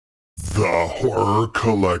The Horror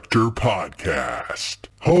Collector Podcast,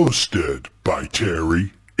 hosted by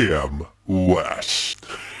Terry M. West.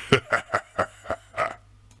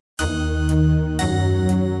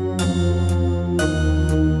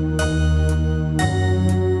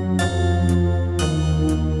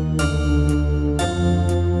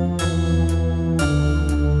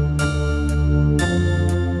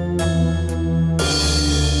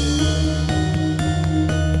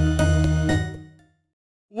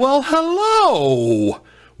 Well, hello!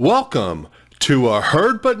 Welcome to a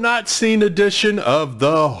heard but not seen edition of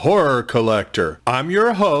The Horror Collector. I'm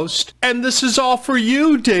your host, and this is all for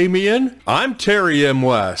you, Damien. I'm Terry M.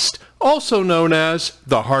 West, also known as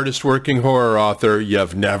the hardest working horror author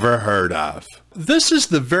you've never heard of. This is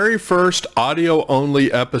the very first audio-only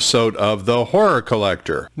episode of The Horror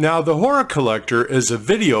Collector. Now, The Horror Collector is a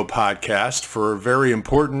video podcast for a very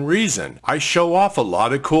important reason. I show off a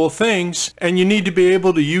lot of cool things, and you need to be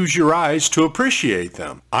able to use your eyes to appreciate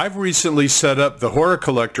them. I've recently set up The Horror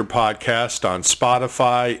Collector podcast on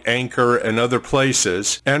Spotify, Anchor, and other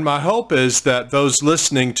places, and my hope is that those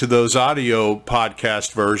listening to those audio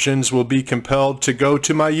podcast versions will be compelled to go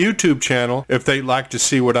to my YouTube channel if they'd like to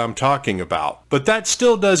see what I'm talking about. But that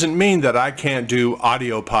still doesn't mean that I can't do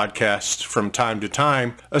audio podcasts from time to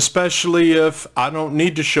time, especially if I don't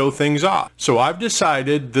need to show things off. So I've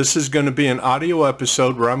decided this is going to be an audio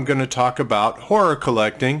episode where I'm going to talk about horror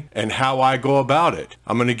collecting and how I go about it.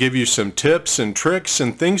 I'm going to give you some tips and tricks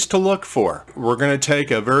and things to look for. We're going to take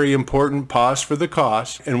a very important pause for the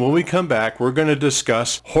cause, and when we come back, we're going to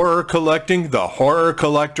discuss horror collecting the Horror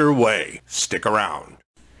Collector way. Stick around.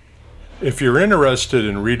 If you're interested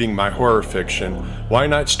in reading my horror fiction, why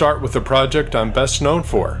not start with the project I'm best known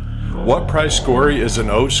for? What Price Gory is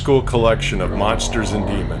an old-school collection of monsters and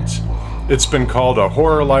demons. It's been called a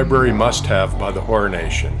horror library must-have by the Horror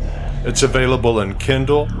Nation. It's available in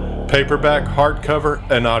Kindle, paperback, hardcover,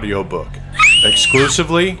 and audiobook,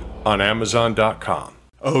 exclusively on Amazon.com.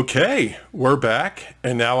 Okay, we're back,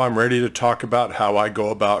 and now I'm ready to talk about how I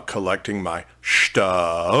go about collecting my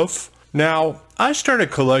stuff. Now, I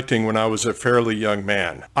started collecting when I was a fairly young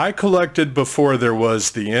man. I collected before there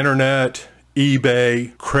was the internet,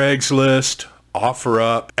 eBay, Craigslist,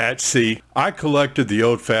 OfferUp, Etsy. I collected the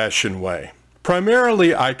old-fashioned way.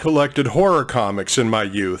 Primarily, I collected horror comics in my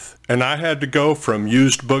youth, and I had to go from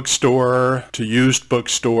used bookstore to used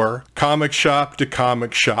bookstore, comic shop to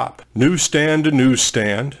comic shop, newsstand to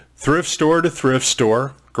newsstand, thrift store to thrift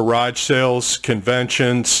store, garage sales,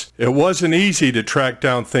 conventions. It wasn't easy to track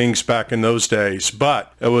down things back in those days,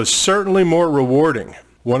 but it was certainly more rewarding.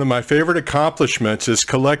 One of my favorite accomplishments is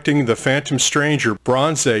collecting the Phantom Stranger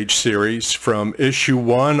Bronze Age series from issue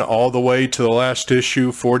 1 all the way to the last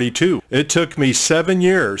issue 42. It took me 7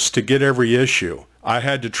 years to get every issue. I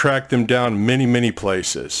had to track them down many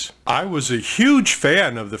places. I was a huge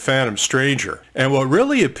fan of the Phantom Stranger, and what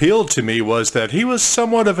really appealed to me was that he was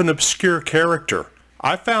somewhat of an obscure character.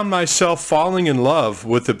 I found myself falling in love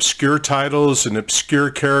with obscure titles and obscure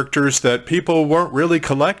characters that people weren't really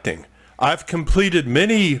collecting. I've completed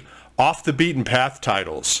many off-the-beaten-path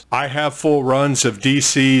titles. I have full runs of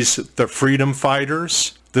DC's The Freedom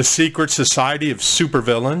Fighters, The Secret Society of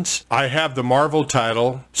Supervillains. I have the Marvel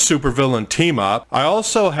title, Supervillain Team Up. I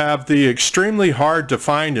also have the extremely hard to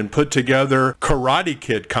find and put together Karate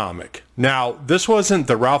Kid comic. Now, this wasn't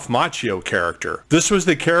the Ralph Macchio character. This was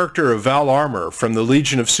the character of Val Armour from the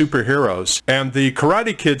Legion of Superheroes, and the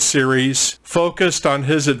Karate Kid series focused on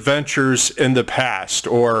his adventures in the past,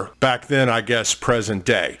 or back then, I guess, present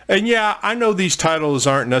day. And yeah, I know these titles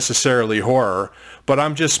aren't necessarily horror, but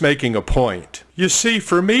I'm just making a point. You see,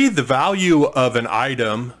 for me, the value of an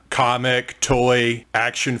item, comic, toy,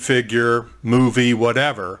 action figure, movie,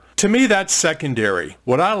 whatever, to me that's secondary.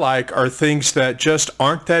 What I like are things that just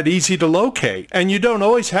aren't that easy to locate, and you don't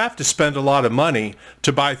always have to spend a lot of money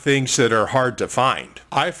to buy things that are hard to find.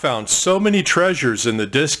 I found so many treasures in the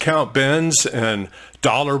discount bins and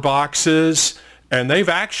dollar boxes, and they've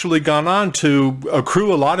actually gone on to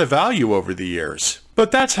accrue a lot of value over the years.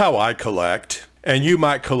 But that's how I collect. And you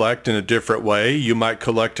might collect in a different way. You might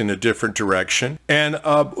collect in a different direction. And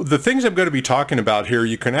the things I'm going to be talking about here,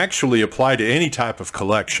 you can actually apply to any type of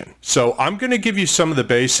collection. So I'm going to give you some of the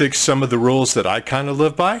basics, some of the rules that I kind of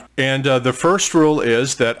live by. And the first rule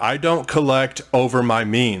is that I don't collect over my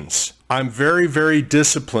means. I'm very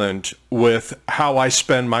disciplined with how I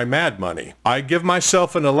spend my mad money. I give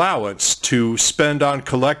myself an allowance to spend on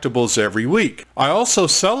collectibles every week. I also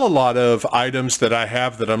sell a lot of items that I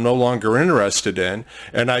have that I'm no longer interested in,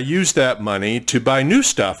 and I use that money to buy new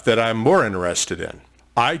stuff that I'm more interested in.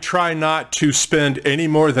 I try not to spend any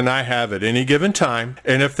more than I have at any given time.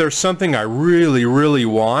 And if there's something I really, really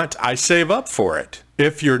want, I save up for it.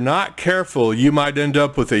 If you're not careful, you might end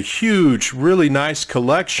up with a huge, really nice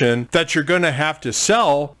collection that you're going to have to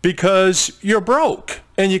sell because you're broke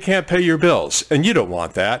and you can't pay your bills. And you don't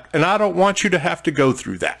want that. And I don't want you to have to go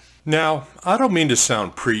through that. Now, I don't mean to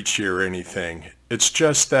sound preachy or anything. It's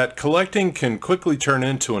just that collecting can quickly turn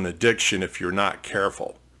into an addiction if you're not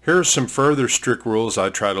careful. Here are some further strict rules I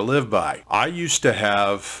try to live by. I used to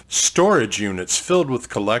have storage units filled with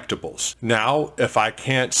collectibles. Now, if I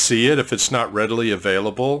can't see it, if it's not readily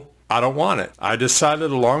available, I don't want it. I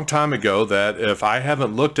decided a long time ago that if I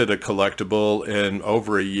haven't looked at a collectible in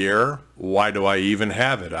over a year, why do I even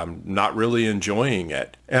have it? I'm not really enjoying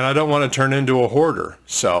it. And I don't want to turn into a hoarder.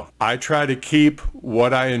 So I try to keep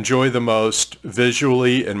what I enjoy the most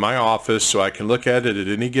visually in my office so I can look at it at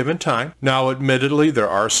any given time. Now, admittedly, there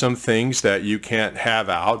are some things that you can't have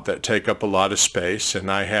out that take up a lot of space, and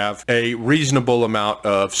I have a reasonable amount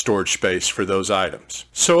of storage space for those items.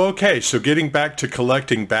 So getting back to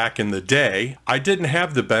collecting back in the day, I didn't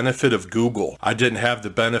have the benefit of Google. I didn't have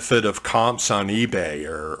the benefit of comps on eBay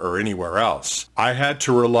or anywhere else. I had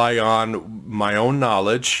to rely on my own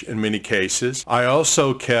knowledge in many cases. I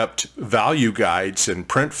also kept value guides in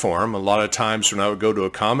print form. A lot of times when I would go to a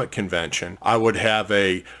comic convention, I would have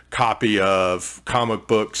a copy of comic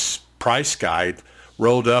books price guide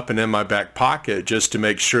rolled up and in my back pocket just to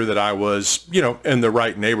make sure that I was, in the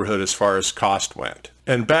right neighborhood as far as cost went.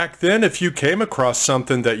 And back then, if you came across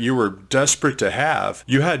something that you were desperate to have,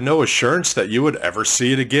 you had no assurance that you would ever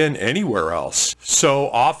see it again anywhere else. So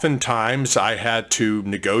oftentimes I had to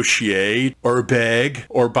negotiate or beg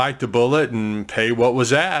or bite the bullet and pay what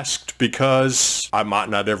was asked because I might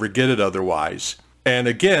not ever get it otherwise. And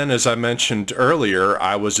again, as I mentioned earlier,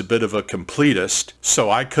 I was a bit of a completist,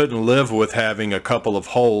 so I couldn't live with having a couple of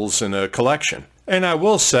holes in a collection. And I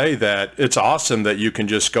will say that it's awesome that you can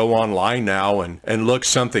just go online now and look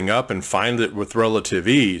something up and find it with relative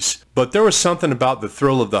ease. But there was something about the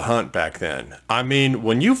thrill of the hunt back then. I mean,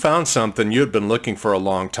 when you found something you had been looking for a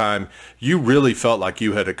long time, you really felt like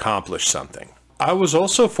you had accomplished something. I was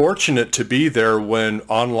also fortunate to be there when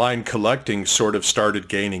online collecting sort of started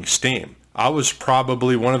gaining steam. I was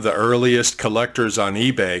probably one of the earliest collectors on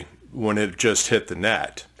eBay when it just hit the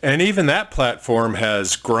net. And even that platform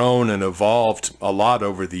has grown and evolved a lot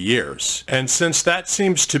over the years. And since that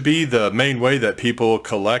seems to be the main way that people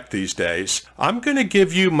collect these days, I'm going to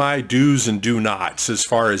give you my do's and do nots as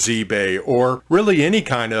far as eBay or really any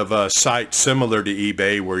kind of a site similar to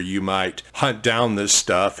eBay where you might hunt down this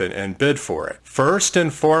stuff and bid for it. First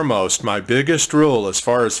and foremost, my biggest rule as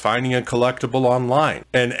far as finding a collectible online,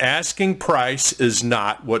 an asking price is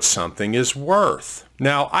not what something is worth.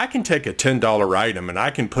 Now, I can take a $10 item and I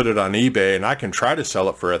can put it on eBay and I can try to sell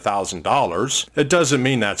it for $1,000. It doesn't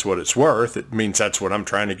mean that's what it's worth. It means that's what I'm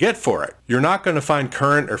trying to get for it. You're not going to find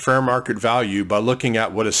current or fair market value by looking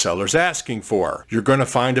at what a seller's asking for. You're going to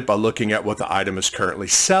find it by looking at what the item is currently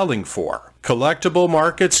selling for. Collectible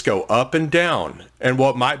markets go up and down, and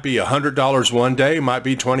what might be $100 one day might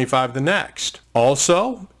be $25 the next.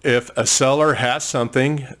 Also, if a seller has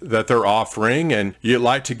something that they're offering and you'd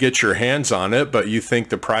like to get your hands on it, but you think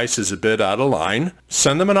the price is a bit out of line,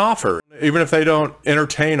 send them an offer. Even if they don't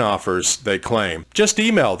entertain offers they claim, just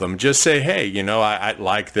email them. Just say, hey, I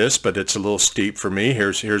like this, but it's a little steep for me.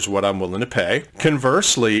 Here's what I'm willing to pay.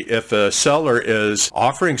 Conversely, if a seller is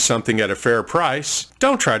offering something at a fair price,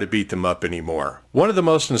 don't try to beat them up anymore. One of the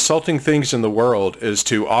most insulting things in the world is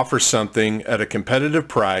to offer something at a competitive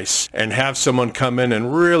price and have someone come in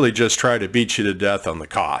and really just try to beat you to death on the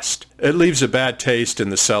cost. It leaves a bad taste in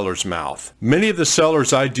the seller's mouth. Many of the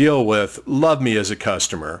sellers I deal with love me as a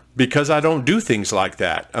customer because I don't do things like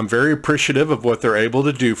that. I'm very appreciative of what they're able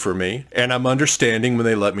to do for me, and I'm understanding when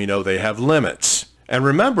they let me know they have limits. And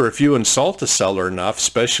remember, if you insult a seller enough,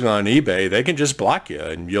 especially on eBay, they can just block you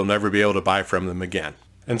and you'll never be able to buy from them again.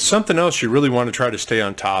 And something else you really want to try to stay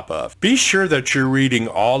on top of. Be sure that you're reading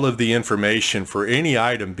all of the information for any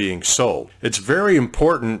item being sold. It's very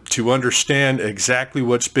important to understand exactly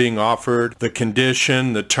what's being offered, the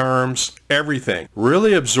condition, the terms, everything.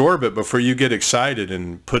 Really absorb it before you get excited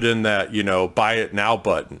and put in that, buy it now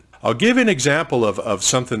button. I'll give you an example of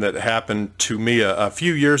something that happened to me a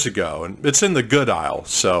few years ago, and it's in the good aisle,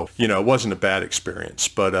 so, it wasn't a bad experience.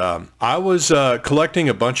 But I was collecting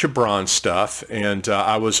a bunch of bronze stuff, and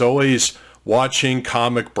I was always watching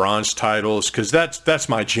comic bronze titles because that's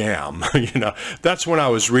my jam. That's when I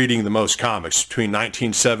was reading the most comics between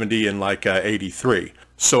 1970 and 83.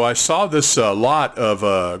 So I saw this lot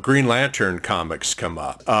of Green Lantern comics come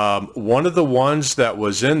up. One of the ones that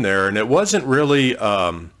was in there, and it wasn't really,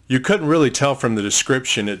 you couldn't really tell from the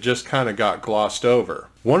description, it just kind of got glossed over.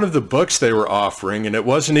 One of the books they were offering, and it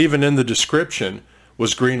wasn't even in the description,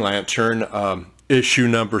 was Green Lantern issue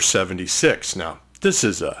number 76. Now, this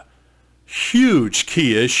is a huge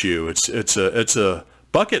key issue. It's a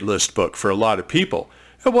bucket list book for a lot of people.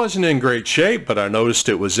 It wasn't in great shape, but I noticed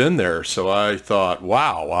it was in there, so I thought,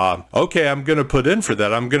 wow, okay, I'm going to put in for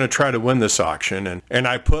that. I'm going to try to win this auction, and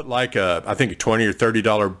I put I think a $20 or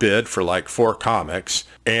 $30 bid for 4 comics,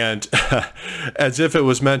 and as if it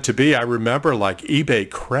was meant to be, I remember eBay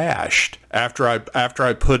crashed after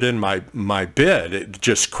I put in my bid. It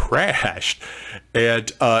just crashed,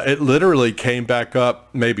 and it literally came back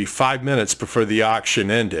up maybe 5 minutes before the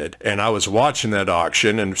auction ended, and I was watching that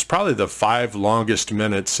auction, and it was probably the 5 longest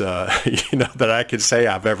minutes that I could say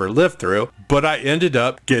I've ever lived through. But I ended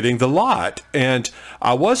up getting the lot, and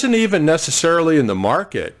I wasn't even necessarily in the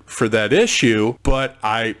market for that issue, but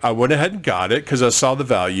I went ahead and got it because I saw the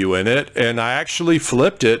value in it, and I actually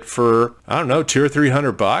flipped it for, I don't know, $200 or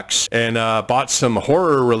 $300, and bought some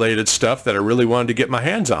horror related stuff that I really wanted to get my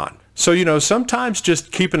hands on. So, sometimes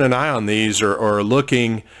just keeping an eye on these or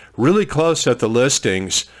looking really close at the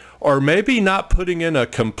listings, or maybe not putting in a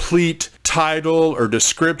complete title or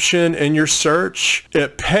description in your search,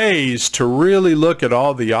 it pays to really look at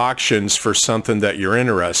all the auctions for something that you're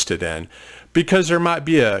interested in, because there might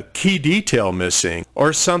be a key detail missing,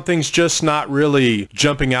 or something's just not really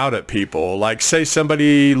jumping out at people. Like, say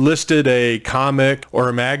somebody listed a comic or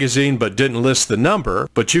a magazine but didn't list the number,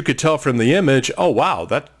 but you could tell from the image, oh wow,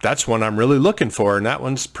 that's one I'm really looking for, and that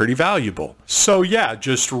one's pretty valuable. So yeah,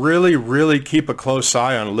 just really keep a close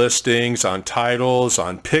eye on listings, on titles,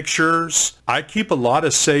 on pictures. I keep a lot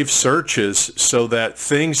of safe searches so that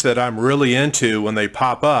things that I'm really into, when they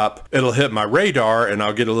pop up, it'll hit my radar and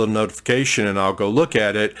I'll get a little notification and I'll go look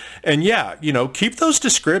at it. And yeah, keep those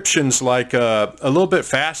descriptions a little bit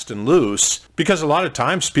fast and loose, because a lot of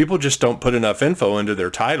times people just don't put enough info into their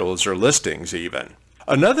titles or listings even.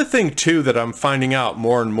 Another thing too that I'm finding out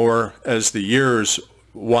more and more as the years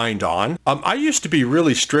wind on. I used to be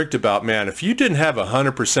really strict about, man, if you didn't have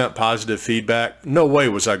 100% positive feedback, no way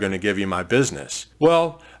was I going to give you my business.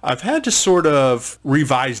 Well, I've had to sort of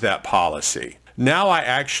revise that policy. Now I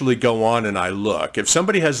actually go on and I look. If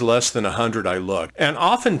somebody has less than 100, I look. And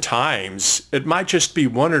oftentimes it might just be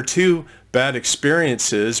 1 or 2 bad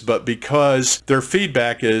experiences, but because their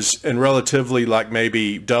feedback is in relatively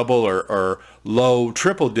maybe double or low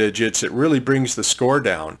triple digits, it really brings the score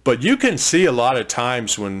down. But you can see a lot of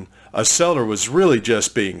times when a seller was really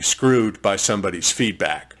just being screwed by somebody's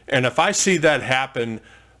feedback. And if I see that happen,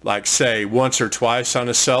 say once or twice on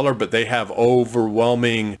a seller, but they have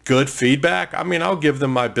overwhelming good feedback, I'll give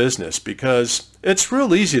them my business, because it's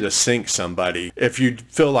real easy to sink somebody if you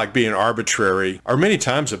feel like being arbitrary, or many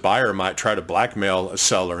times a buyer might try to blackmail a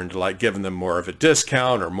seller into giving them more of a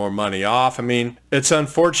discount or more money off. It's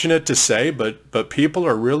unfortunate to say, but people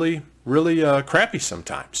are really crappy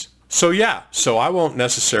sometimes. So I won't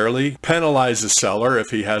necessarily penalize a seller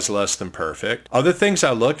if he has less than perfect. Other things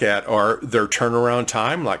I look at are their turnaround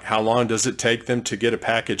time, like how long does it take them to get a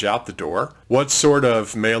package out the door? What sort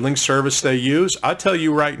of mailing service they use? I'll tell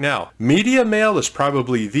you right now, media mail is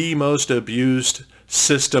probably the most abused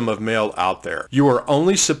system of mail out there. You are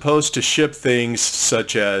only supposed to ship things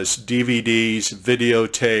such as DVDs,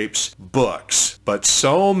 videotapes, books, but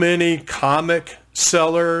so many comic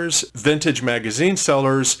sellers, vintage magazine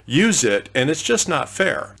sellers use it, and it's just not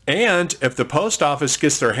fair. And if the post office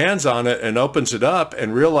gets their hands on it and opens it up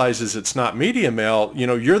and realizes it's not media mail,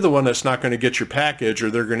 you're the one that's not going to get your package,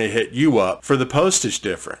 or they're going to hit you up for the postage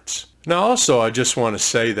difference. Now also, I just want to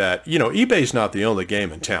say that, eBay's not the only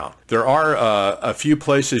game in town. There are a few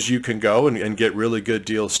places you can go and get really good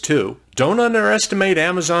deals too. Don't underestimate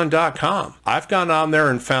Amazon.com. I've gone on there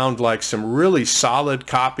and found some really solid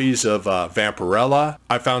copies of Vampirella.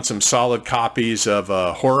 I found some solid copies of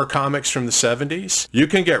horror comics from the 70s. You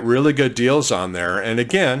can get really good deals on there. And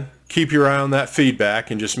again, keep your eye on that feedback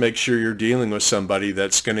and just make sure you're dealing with somebody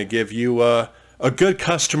that's going to give you a good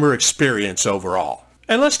customer experience overall.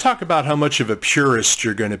 And let's talk about how much of a purist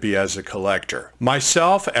you're going to be as a collector.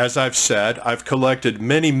 Myself, as I've said, I've collected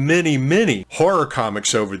many horror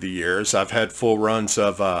comics over the years. I've had full runs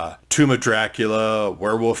of Tomb of Dracula,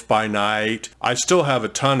 Werewolf by Night. I still have a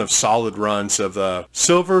ton of solid runs of the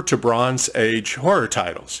Silver to Bronze Age horror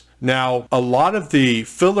titles. Now, a lot of the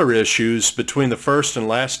filler issues between the first and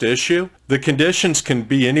last issue, the conditions can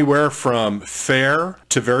be anywhere from fair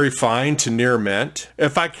to very fine to near mint.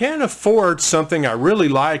 If I can't afford something I really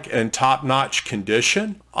like in top-notch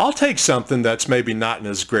condition, I'll take something that's maybe not in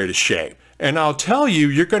as great a shape. And I'll tell you,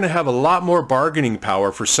 you're going to have a lot more bargaining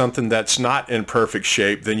power for something that's not in perfect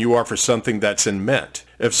shape than you are for something that's in mint.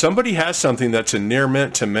 If somebody has something that's in near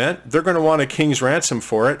mint to mint, they're going to want a king's ransom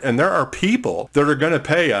for it. And there are people that are going to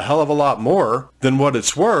pay a hell of a lot more than what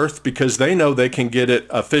it's worth because they know they can get it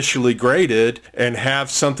officially graded and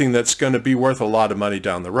have something that's going to be worth a lot of money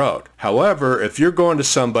down the road. However, if you're going to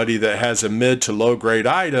somebody that has a mid to low grade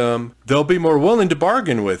item, they'll be more willing to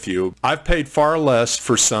bargain with you. I've paid far less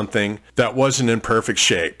for something that wasn't in perfect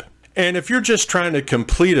shape. And if you're just trying to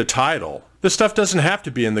complete a title, the stuff doesn't have to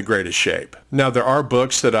be in the greatest shape. Now, there are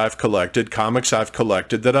books that I've collected, comics I've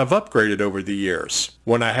collected that I've upgraded over the years.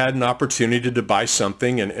 When I had an opportunity to buy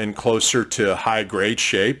something in closer to high grade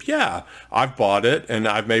shape, yeah, I've bought it and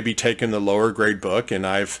I've maybe taken the lower grade book and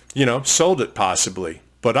I've, sold it possibly.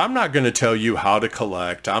 But I'm not going to tell you how to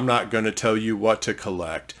collect. I'm not going to tell you what to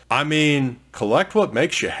collect. I mean, collect what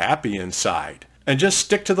makes you happy inside. And just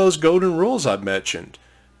stick to those golden rules I've mentioned.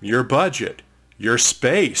 Your budget, your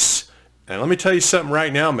space. And let me tell you something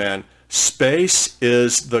right now, man. Space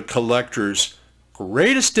is the collector's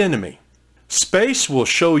greatest enemy. Space will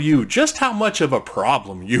show you just how much of a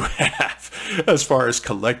problem you have as far as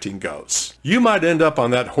collecting goes. You might end up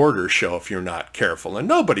on that hoarder show if you're not careful, and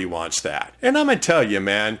nobody wants that. And I'm going to tell you,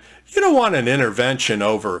 man, you don't want an intervention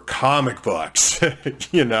over comic books,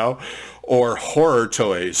 or horror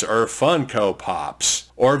toys, or Funko Pops,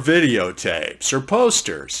 or videotapes, or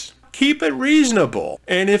posters. Keep it reasonable.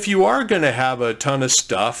 And if you are going to have a ton of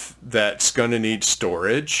stuff that's going to need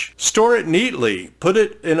storage, store it neatly. Put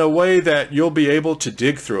it in a way that you'll be able to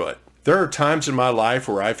dig through it. There are times in my life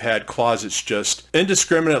where I've had closets just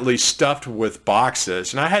indiscriminately stuffed with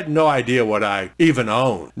boxes, and I had no idea what I even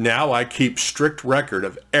owned. Now I keep strict record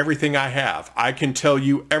of everything I have. I can tell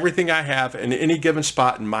you everything I have in any given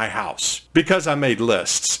spot in my house because I made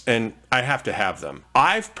lists, and I have to have them.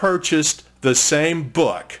 I've purchased the same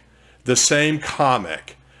book, the same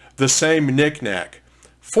comic, the same knick-knack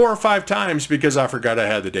 4 or 5 times because I forgot I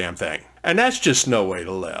had the damn thing. And that's just no way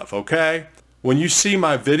to live, okay? When you see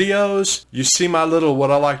my videos, you see my little, what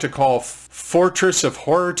I like to call fortress of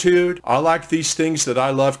horritude. I like these things that I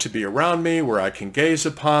love to be around me, where I can gaze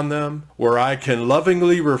upon them, where I can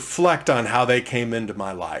lovingly reflect on how they came into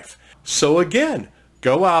my life. So again,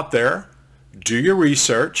 go out there, do your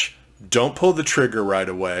research, don't pull the trigger right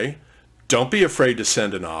away. Don't be afraid to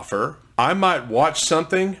send an offer. I might watch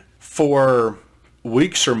something for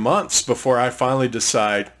weeks or months before I finally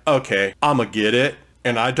decide, okay, I'm gonna get it.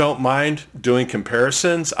 And I don't mind doing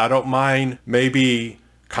comparisons. I don't mind maybe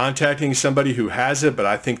contacting somebody who has it, but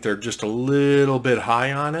I think they're just a little bit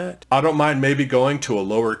high on it. I don't mind maybe going to a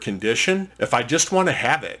lower condition if I just want to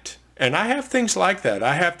have it. And I have things like that.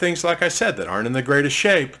 I have things, like I said, that aren't in the greatest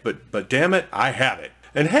shape, but damn it, I have it.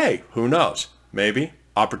 And hey, who knows? Maybe,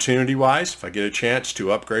 opportunity-wise, if I get a chance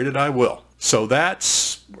to upgrade it, I will. So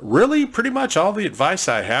that's really pretty much all the advice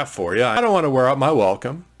I have for you. I don't want to wear out my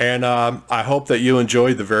welcome. And I hope that you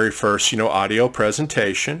enjoyed the very first, audio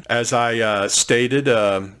presentation. As I stated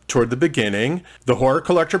toward the beginning, the Horror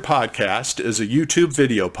Collector Podcast is a YouTube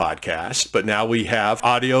video podcast, but now we have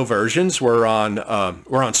audio versions. We're on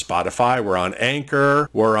Spotify, we're on Anchor,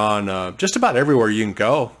 we're on just about everywhere you can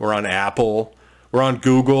go. We're on Apple. We're on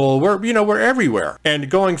Google, we're everywhere. And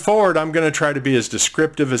going forward, I'm going to try to be as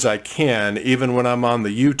descriptive as I can, even when I'm on the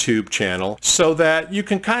YouTube channel, so that you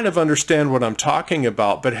can kind of understand what I'm talking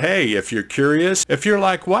about. But hey, if you're curious, if you're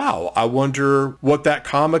like, wow, I wonder what that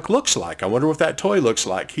comic looks like. I wonder what that toy looks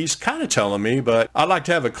like. He's kind of telling me, but I'd like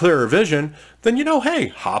to have a clearer vision. Then, hey,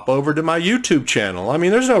 hop over to my YouTube channel. I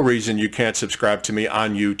mean, there's no reason you can't subscribe to me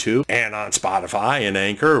on YouTube and on Spotify and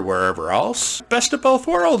Anchor or wherever else. Best of both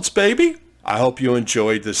worlds, baby. I hope you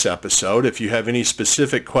enjoyed this episode. If you have any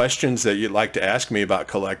specific questions that you'd like to ask me about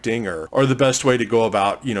collecting or the best way to go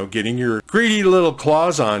about, getting your greedy little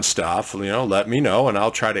claws on stuff, let me know and I'll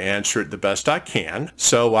try to answer it the best I can.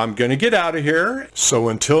 So I'm going to get out of here. So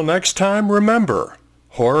until next time, remember,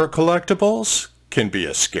 horror collectibles can be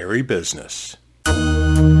a scary business.